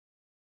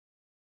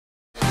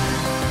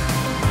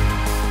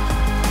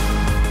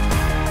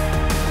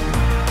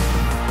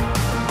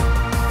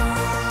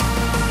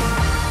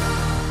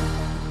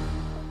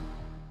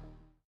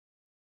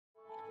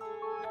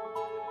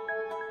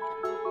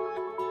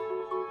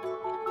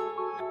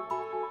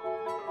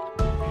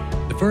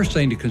first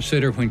thing to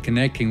consider when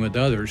connecting with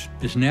others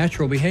is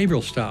natural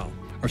behavioral style,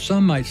 or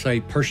some might say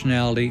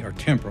personality or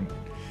temperament.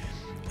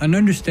 An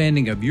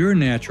understanding of your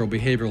natural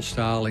behavioral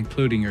style,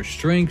 including your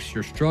strengths,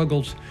 your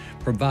struggles,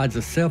 provides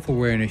the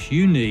self-awareness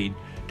you need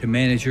to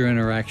manage your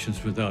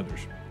interactions with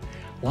others.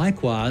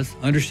 Likewise,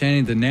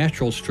 understanding the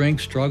natural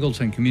strengths, struggles,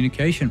 and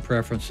communication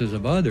preferences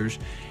of others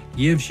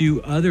gives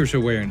you others'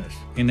 awareness,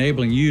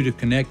 enabling you to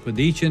connect with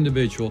each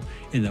individual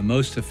in the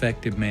most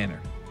effective manner.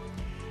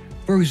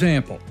 For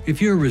example,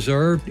 if you're a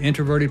reserved,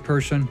 introverted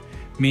person,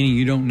 meaning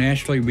you don't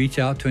naturally reach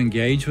out to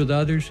engage with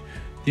others,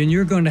 then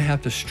you're going to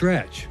have to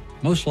stretch,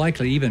 most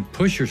likely even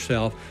push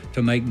yourself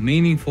to make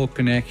meaningful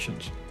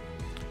connections.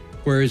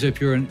 Whereas if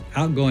you're an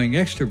outgoing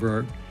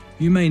extrovert,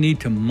 you may need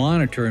to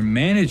monitor and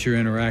manage your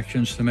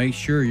interactions to make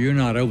sure you're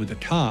not over the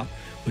top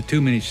with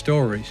too many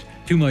stories,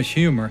 too much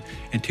humor,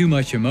 and too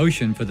much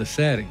emotion for the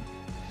setting.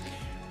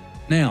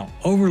 Now,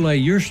 overlay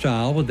your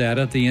style with that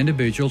of the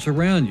individuals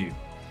around you.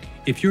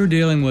 If you're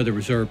dealing with a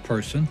reserved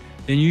person,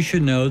 then you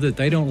should know that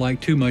they don't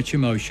like too much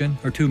emotion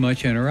or too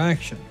much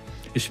interaction,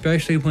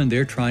 especially when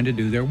they're trying to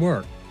do their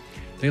work.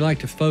 They like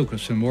to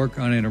focus and work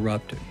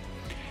uninterrupted.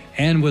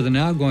 And with an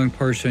outgoing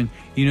person,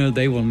 you know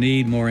they will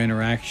need more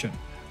interaction,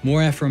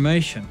 more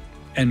affirmation,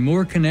 and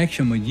more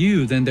connection with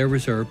you than their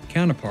reserved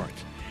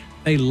counterparts.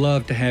 They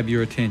love to have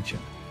your attention.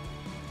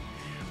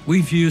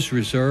 We've used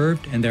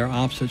reserved and their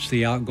opposites,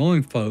 the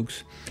outgoing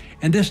folks,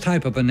 and this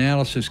type of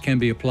analysis can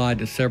be applied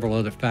to several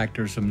other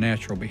factors of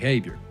natural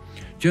behavior.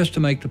 Just to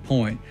make the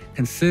point,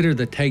 consider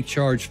the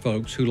take-charge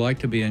folks who like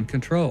to be in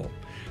control.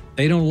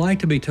 They don't like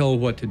to be told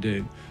what to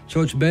do,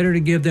 so it's better to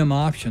give them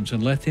options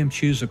and let them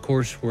choose a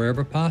course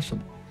wherever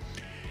possible.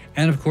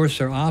 And of course,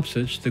 their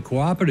opposites, the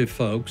cooperative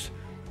folks,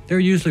 they're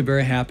usually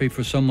very happy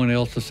for someone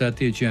else to set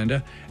the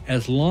agenda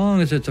as long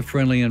as it's a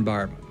friendly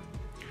environment.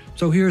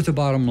 So here's the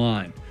bottom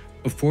line.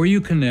 Before you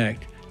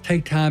connect,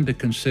 take time to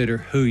consider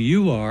who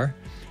you are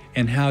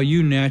and how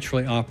you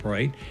naturally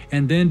operate,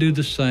 and then do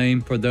the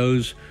same for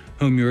those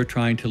whom you're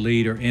trying to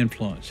lead or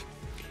influence.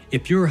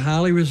 If you're a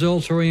highly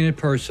results-oriented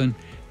person,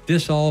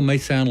 this all may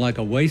sound like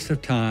a waste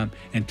of time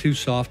and too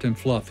soft and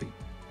fluffy.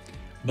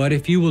 But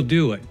if you will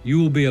do it, you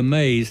will be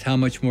amazed how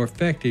much more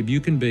effective you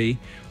can be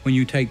when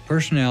you take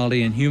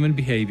personality and human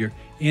behavior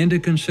into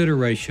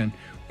consideration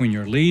when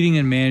you're leading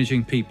and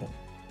managing people.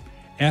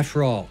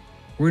 After all,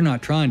 we're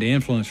not trying to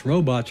influence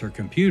robots or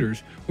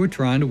computers, we're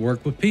trying to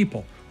work with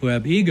people who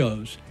have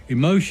egos,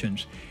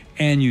 emotions,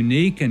 and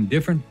unique and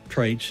different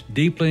traits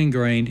deeply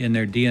ingrained in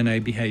their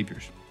DNA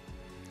behaviors.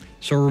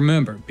 So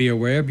remember, be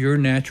aware of your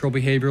natural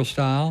behavioral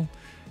style,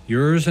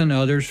 yours and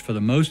others, for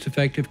the most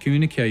effective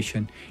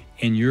communication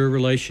in your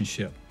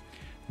relationship.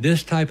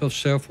 This type of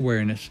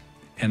self-awareness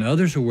and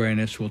others'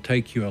 awareness will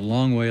take you a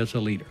long way as a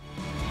leader.